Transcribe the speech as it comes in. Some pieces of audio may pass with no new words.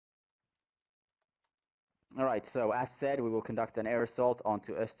Alright, so as said, we will conduct an air assault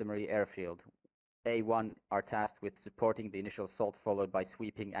onto Östermarie airfield. A1 are tasked with supporting the initial assault, followed by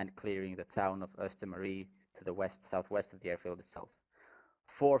sweeping and clearing the town of Östermarie to the west-southwest of the airfield itself.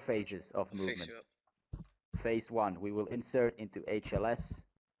 4 phases of movement. Phase 1, we will insert into HLS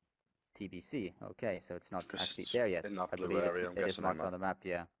TBC. Okay, so it's not actually there yet. In that I blue believe area, I'm it is guessing, marked Arma. on the map,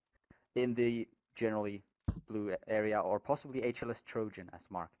 yeah. In the generally blue area, or possibly HLS Trojan as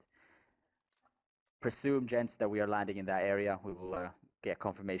marked. Presume, gents, that we are landing in that area. We will get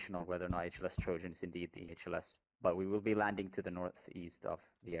confirmation on whether or not HLS Trojan is indeed the HLS. But we will be landing to the northeast of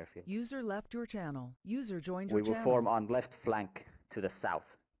the airfield. User left your channel. User joined your We will channel. form on left flank to the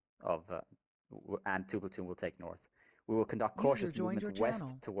south of, and 2 platoon will take north. We will conduct cautious movement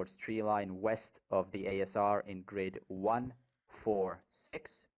west towards tree line west of the ASR in grid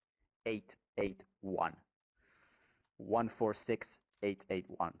 146881.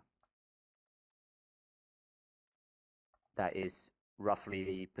 146881. That is roughly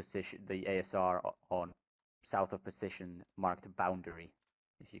the position, the ASR on south of position marked boundary,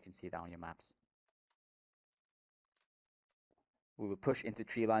 if you can see that on your maps. We will push into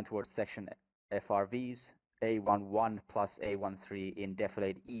tree line towards section FRVs, A11 plus A13 in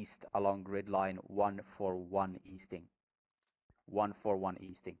defilade east along grid line 141 easting. 141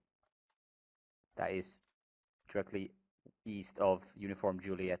 easting. That is directly east of Uniform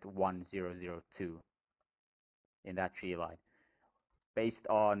Juliet 1002 in that tree line. Based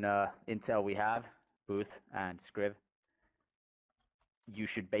on intel we have, Booth and Scriv, you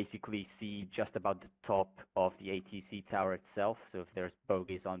should basically see just about the top of the ATC tower itself. So if there's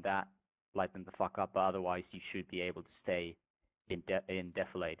bogeys on that, light them the fuck up. But otherwise, you should be able to stay in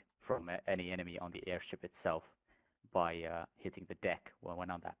defilade from any enemy on the airship itself by hitting the deck when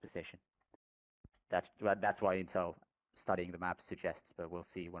on that position. That's why intel studying the map suggests, but we'll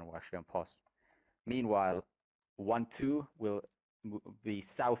see when we're actually on pause. Meanwhile, 1-2 will be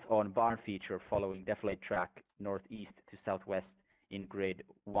south on barn feature following defilade track northeast to southwest in grid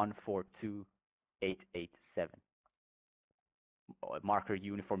 142887. Marker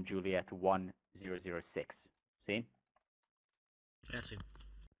Uniform Juliet 1006. See? Yeah, see.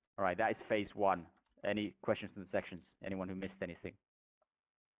 Alright, that is phase 1. Any questions from the sections? Anyone who missed anything?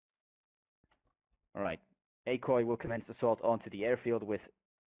 Alright. ACOI will commence assault onto the airfield with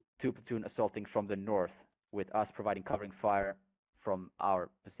 2 platoon assaulting from the north, with us providing covering fire from our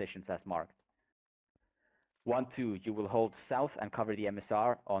positions as marked. 1-2, you will hold south and cover the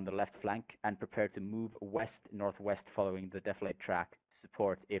MSR on the left flank and prepare to move west-northwest following the defilade track to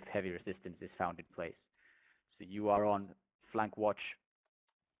support if heavy resistance is found in place. So you are on flank watch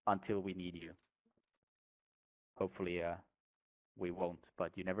until we need you. Hopefully we won't,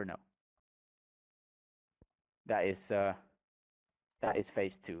 but you never know. That is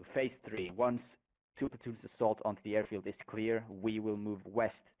phase 2. Phase 3, once 2 platoons assault onto the airfield is clear, we will move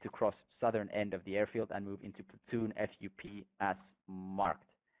west to cross southern end of the airfield and move into platoon FUP as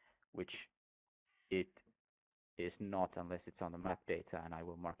marked, which it is not unless it's on the map data, and I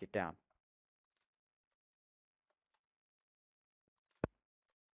will mark it down.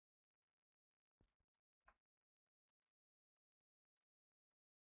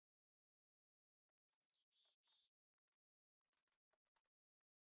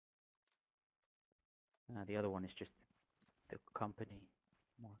 The other one is just the company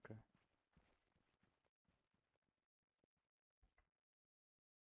marker.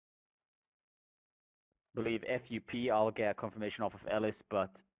 Believe FUP, I'll get a confirmation off of Ellis,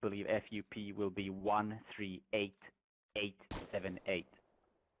 but believe FUP will be 138878.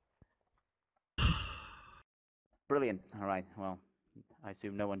 Brilliant. All right, well, I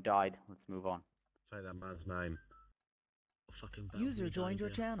assume no one died. Let's move on. Say that man's name. Fucking User joined your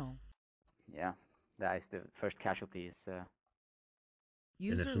channel. Yeah, that is the first casualty is...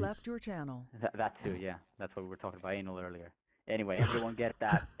 User Innocence. left your channel. That too, yeah. That's what we were talking about anal earlier. Anyway, everyone get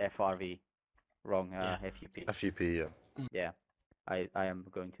that FRV. Wrong, Yeah. FUP. FUP, yeah. Yeah, I am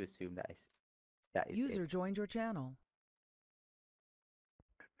going to assume that is User it. joined your channel.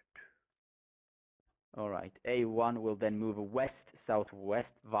 Alright, A1 will then move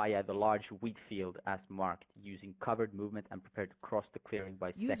west-southwest via the large wheat field as marked, using covered movement and prepare to cross the clearing by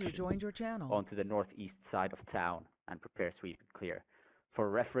User sections joined your channel. onto the northeast side of town and prepare sweep and clear. For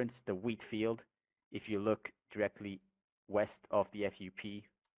reference, the wheat field, if you look directly west of the FUP,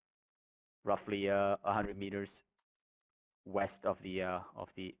 roughly 100 meters west of the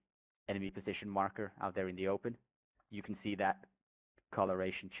enemy position marker out there in the open, you can see that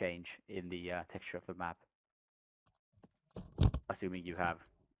coloration change in the texture of the map, assuming you have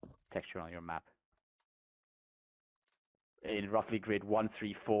texture on your map. in roughly grid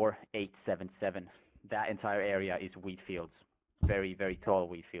 134877. That entire area is wheat fields. Very, very tall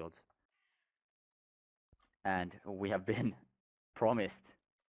wheat fields. And we have been promised,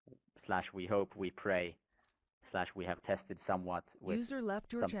 slash we hope, we pray, slash we have tested somewhat with User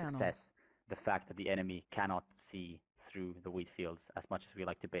left your some channel. success, the fact that the enemy cannot see through the wheat fields, as much as we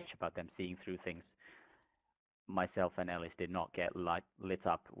like to bitch about them seeing through things. Myself and Ellis did not get lit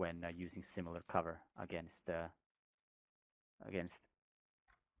up when using similar cover against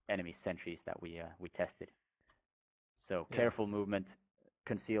enemy sentries that we tested. So Yeah. careful movement,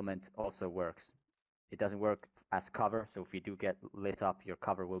 concealment also works. It doesn't work as cover, so if you do get lit up, your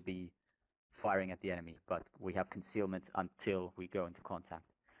cover will be firing at the enemy, but we have concealment until we go into contact.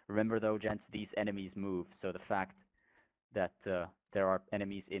 Remember though, gents, these enemies move, so the fact that there are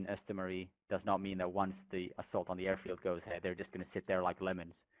enemies in Östermarie does not mean that once the assault on the airfield goes ahead, they're just going to sit there like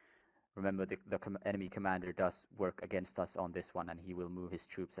lemons. Remember, the enemy commander does work against us on this one, and he will move his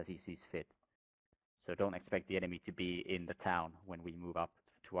troops as he sees fit. So don't expect the enemy to be in the town when we move up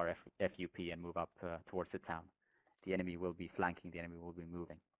to our FUP and move up towards the town. The enemy will be flanking, the enemy will be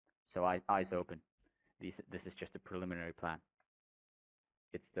moving. So eyes open. This is just a preliminary plan.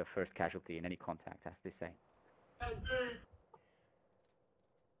 It's the first casualty in any contact, as they say.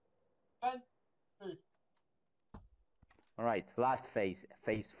 All right, last phase,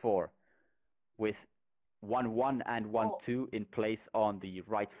 phase 4, with 1-1 and 1-2 in place on the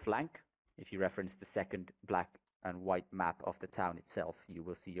right flank. If you reference the second black and white map of the town itself, you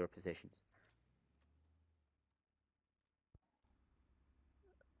will see your positions.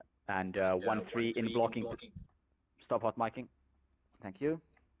 And 1-3 in blocking. Stop hot miking. Thank you.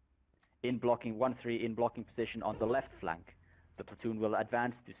 In blocking 1-3 in blocking position on the left flank. The platoon will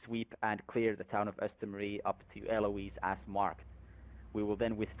advance to sweep and clear the town of Östermarie up to Eloise as marked. We will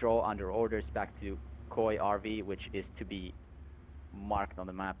then withdraw under orders back to Koi RV, which is to be marked on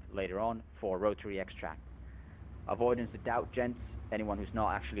the map later on, for rotary extract. Avoidance of doubt, gents. Anyone who's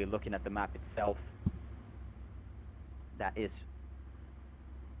not actually looking at the map itself, that is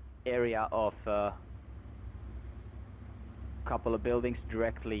area of a couple of buildings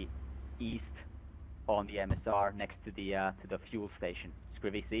directly east on the MSR next to the fuel station.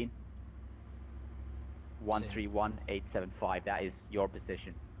 Scrivy seen? 131875. That is your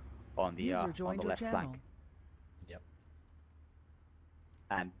position on the left flank. Yep.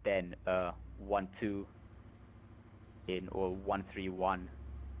 And then 1-2 in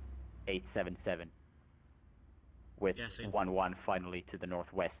 131877 with 1-1 finally to the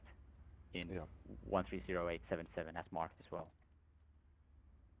northwest in 130877 as marked as well.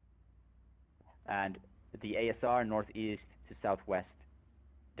 And the ASR northeast to southwest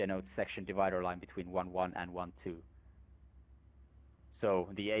denotes section divider line between 1-1 and 1-2. So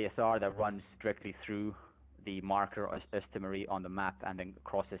the ASR that runs directly through the marker Östermarie on the map and then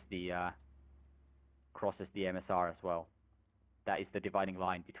crosses the MSR as well. That is the dividing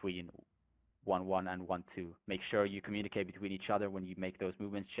line between 1-1 and 1-2. Make sure you communicate between each other when you make those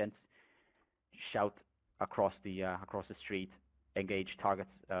movements, gents. Shout across the street, engage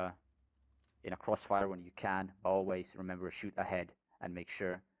targets in a crossfire when you can. Always remember to shoot ahead and make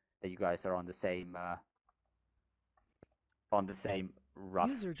sure that you guys are on the same rough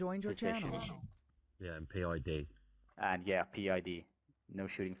User joined your position. channel. Yeah, and PID. And yeah, PID. No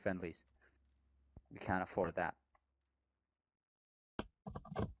shooting friendlies. We can't afford that.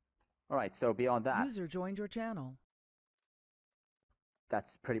 Alright, so beyond that, User joined your channel.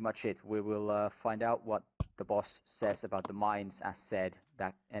 that's pretty much it. We will find out what the boss says about the mines. As said,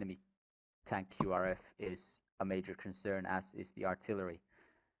 that enemy tank QRF is a major concern, as is the artillery.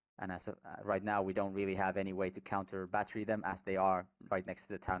 And as of, right now, we don't really have any way to counter battery them, as they are right next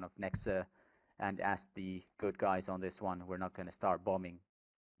to the town of Nexe. And as the good guys on this one, we're not going to start bombing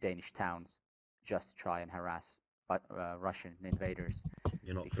Danish towns just to try and harass Russian invaders.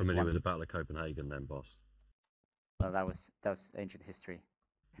 You're not familiar with the Battle of Copenhagen then, boss? Well, that was ancient history.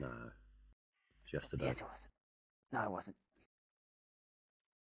 No. It's yesterday. Yes, it was. No, it wasn't.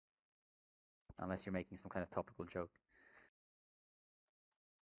 Unless you're making some kind of topical joke.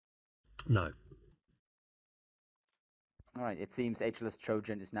 No. Alright, it seems HLS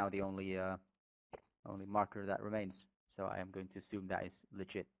Trojan is now the only marker that remains. So I am going to assume that is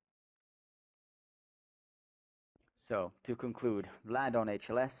legit. So, to conclude, land on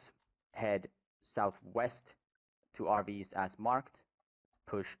HLS, head southwest to RVs as marked,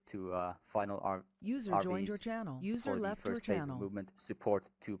 push to final User RVs joined your channel. User for the left your first phase of channel. movement, support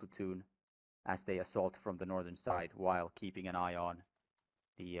 2 platoon as they assault from the northern side while keeping an eye on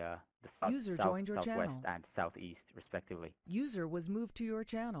the User south, joined your southwest, channel. and southeast, respectively. User was moved to your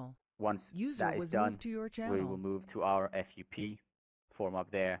channel. Once User that is was done, moved to your we will channel. move to our FUP, form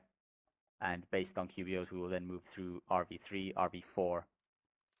up there, and based on QBOs, we will then move through RV3, RV4,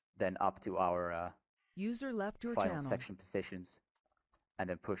 then up to our User left your final channel. section positions, and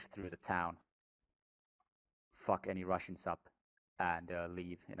then push through the town. Fuck any Russians up, and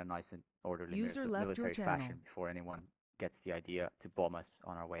leave in a nice and orderly User left your military channel. fashion before anyone gets the idea to bomb us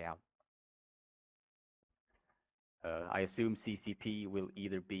on our way out. I assume CCP will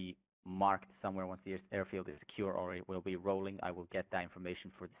either be marked somewhere once the airfield is secure, or it will be rolling. I will get that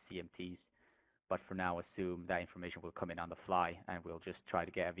information for the CMTs, but for now assume that information will come in on the fly, and we'll just try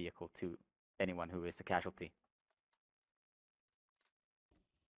to get a vehicle to anyone who is a casualty.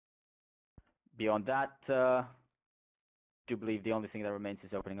 Beyond that, do believe the only thing that remains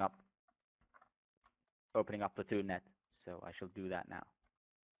is opening up platoon net, so I shall do that now.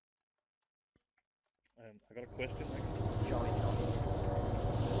 I got a question. Charlie.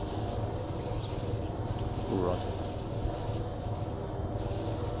 Roger.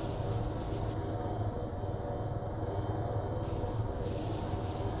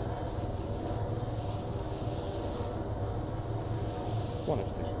 One is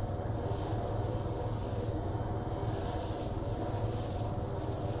please.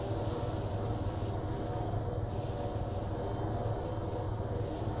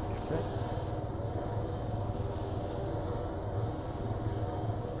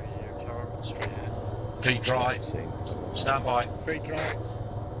 Feet dry. Stand by. Feet dry.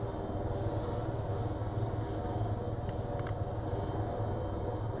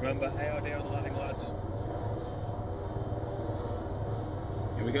 Remember, ARD on the landing, lads.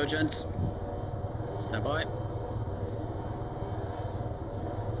 Here we go, gents. Stand by.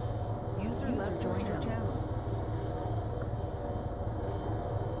 User left your channel.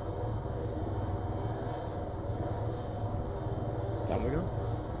 Down we go.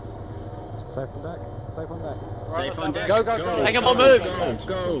 Safe on deck. Safe on deck. Safe on deck. Go, go, go. Take 'em on move.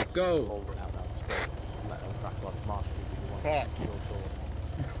 Go. Fuck.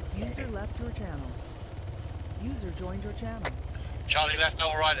 User left your channel. User joined your channel. Charlie left,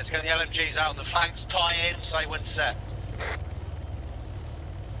 not right. Let's get the LMGs out. The flanks tie in. Say when set.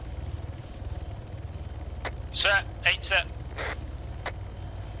 Set. 8 set.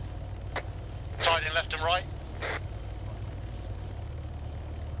 Tied in left and right.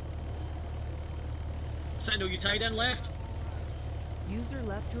 Sandal, you tied in left? User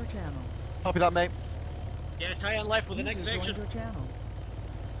left your channel. Copy that, mate. Yeah, tie in left with the User next joined section. your channel.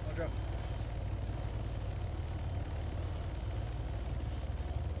 Roger.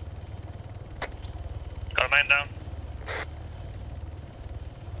 Got a man down.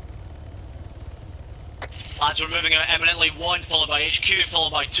 Lads, we're moving out eminently 1, followed by HQ,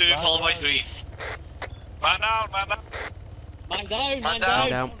 followed by 2, followed by 3. Man down, man down. Man down, Man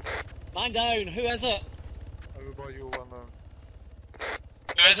down. Man down, who is it? Over by you, one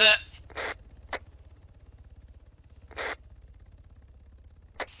Who is it?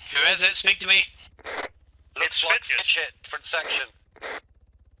 Who is it? Speak to me. Looks like shit, different section.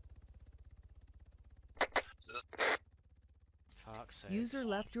 User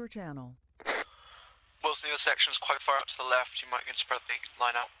left your channel. Most of the section's quite far up to the left, you might get to spread the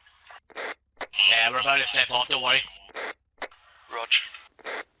line out. Yeah, we're about to step off, don't worry. Rog.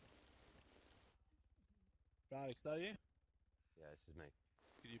 Alex, is that you? Yeah, this is me.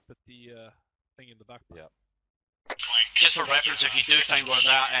 Could you put the thing in the back? Yeah. Just for reference, if you do find where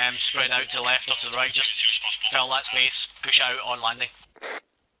that spread out to the left or to the right, just fill that space, push out on landing.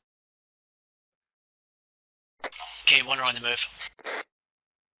 Okay, one are on the move.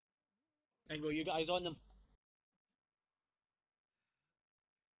 And will you guys on them?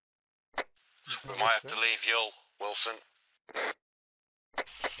 We might have to leave Yule, Wilson.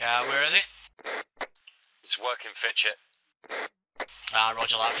 Yeah, where is he? He's working Fitchit. Ah,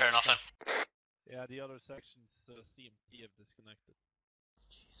 roger that, fair enough then. Yeah, the other sections CMT have disconnected.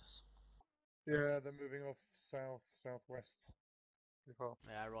 Jesus. Yeah, they're moving off southwest.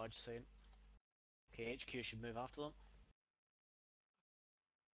 Yeah, Roger, saying. Okay, HQ should move after them.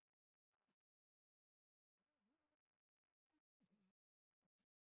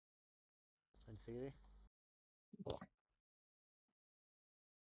 In theory.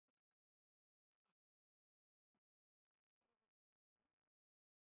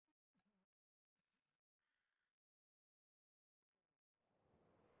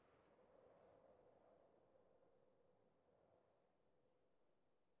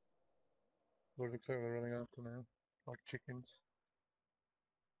 What looks like they're running after now, like chickens.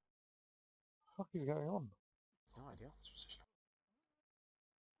 What the fuck is going on? No idea.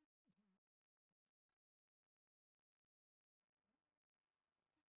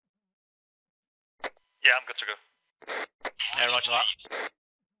 Yeah, I'm good to go. Yeah, roger that.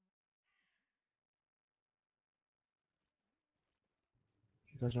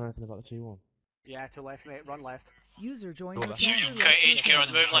 You guys know anything about the T1? Yeah, to left, mate. Run left. User joined Go your left. user left Okay, your HQ on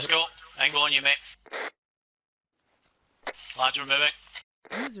the move, channel. let's go. Angle on you, mate. Lads, we're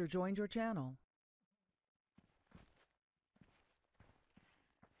moving. User joined your channel.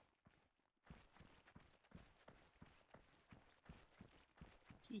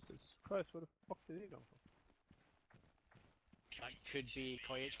 Jesus Christ, where the fuck did he come from? That could be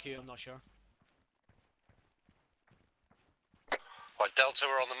Koi HQ, I'm not sure. Right, Delta,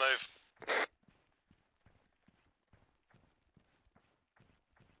 we're on the move.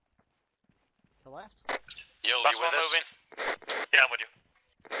 To left? Yo, That's you one with us? moving. Yeah, I'm with you.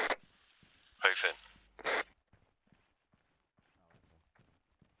 Hoofing.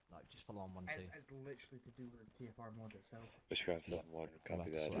 No, just follow on 1-2. It's literally to do with the TFR mod itself. Just grab that one, copy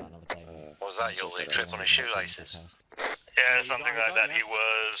that. Another day. Was that your little trip on his shoelaces? Yeah, something like that. He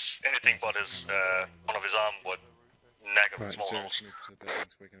was anything but his one of his arm would nag him Right, small holes. seriously, so that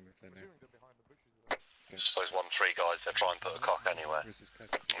means we're gonna move there now. Just those 1-3 guys that try and put a cock anywhere. Where's this guy?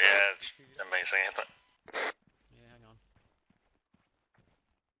 Yeah, it's amazing, isn't it? Yeah, hang on.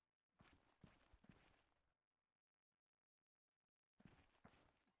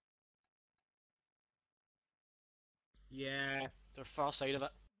 Yeah, they're far side of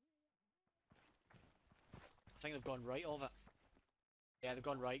it. I think they've gone right of it. Yeah, they've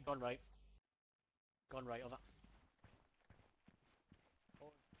gone right, gone right. Gone right of it.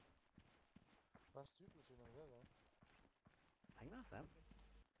 That's two platoon over there, though. I think that's them.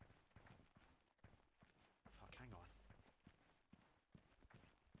 Fuck, hang on.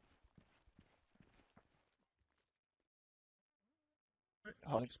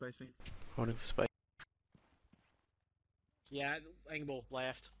 Holding spacing. Holding for space. Yeah, Engbo,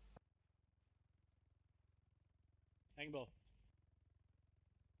 left. Engbo.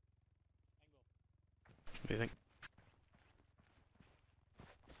 Moving.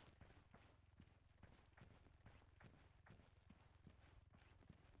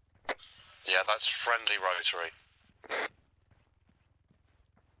 Yeah, that's friendly rotary.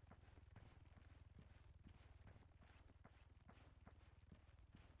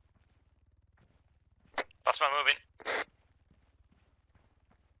 That's my moving.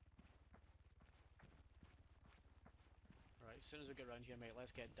 Right, as soon as we get around here, mate,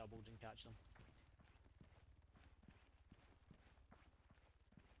 let's get doubled and catch them.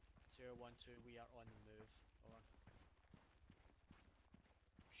 012, we are on the move. Over.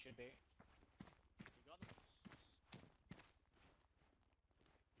 Should be. You got them?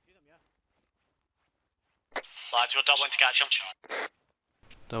 You see them, yeah? Lads, we're doubling to catch him.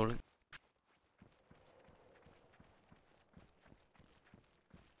 Doubling.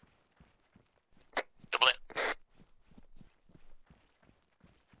 Double in.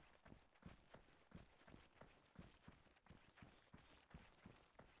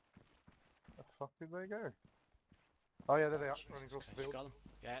 The fuck did they go? Oh yeah, there they are, running across the You field. got them?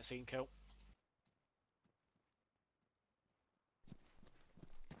 Yeah, seen, cool.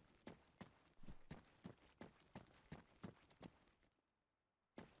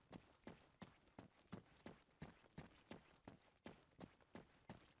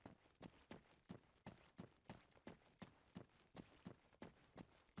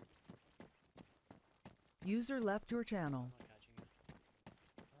 User left your channel. I'm not catching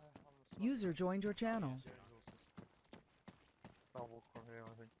you. User joined your channel. I'll walk from here,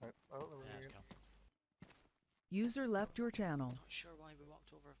 I think. Mate. I don't know where Yeah, they're let's going. go. User left your channel. Not sure why we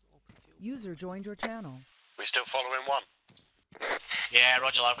walked over open field. User joined your channel. We still following one? Yeah,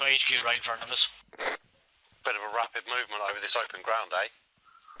 roger, I've got HQ right in front of us. Bit of a rapid movement over this open ground, eh?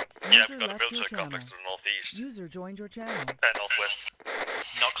 Yeah, User we've got a left build your to the complex channel. to the northeast. User joined your channel. Northwest.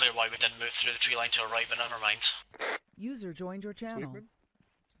 Not clear why we didn't move through the tree line to our right, but never mind. User joined your channel. Sweetman?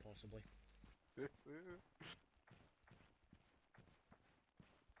 Possibly.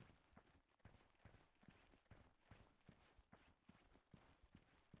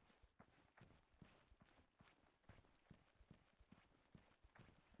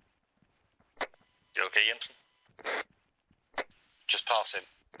 You okay, Jensen? Just passing.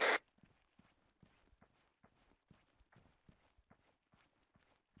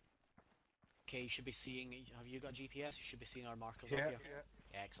 Okay, you should be seeing. Have you got GPS? You should be seeing our markers Yeah, up here.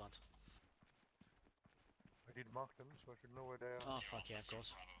 yeah. Yeah, excellent. I did mark them, so I should know where they are. Oh, fuck yeah, of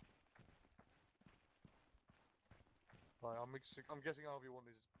course. Right, I'm guessing RV1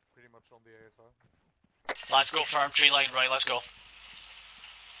 is pretty much on the ASR. Lads, go firm, tree line right, let's go.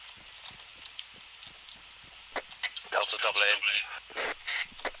 Delta double in.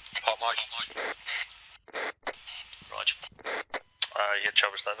 Hot mic. Yeah,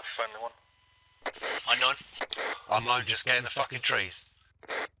 Travis, that the friendly one. Unknown. Unknown, just get in the fucking trees.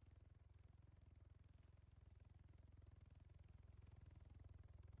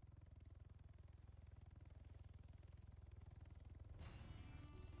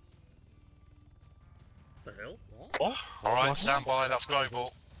 The hell? What? Alright, stand by, that's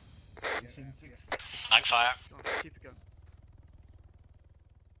global. Hang fire. Keep it going.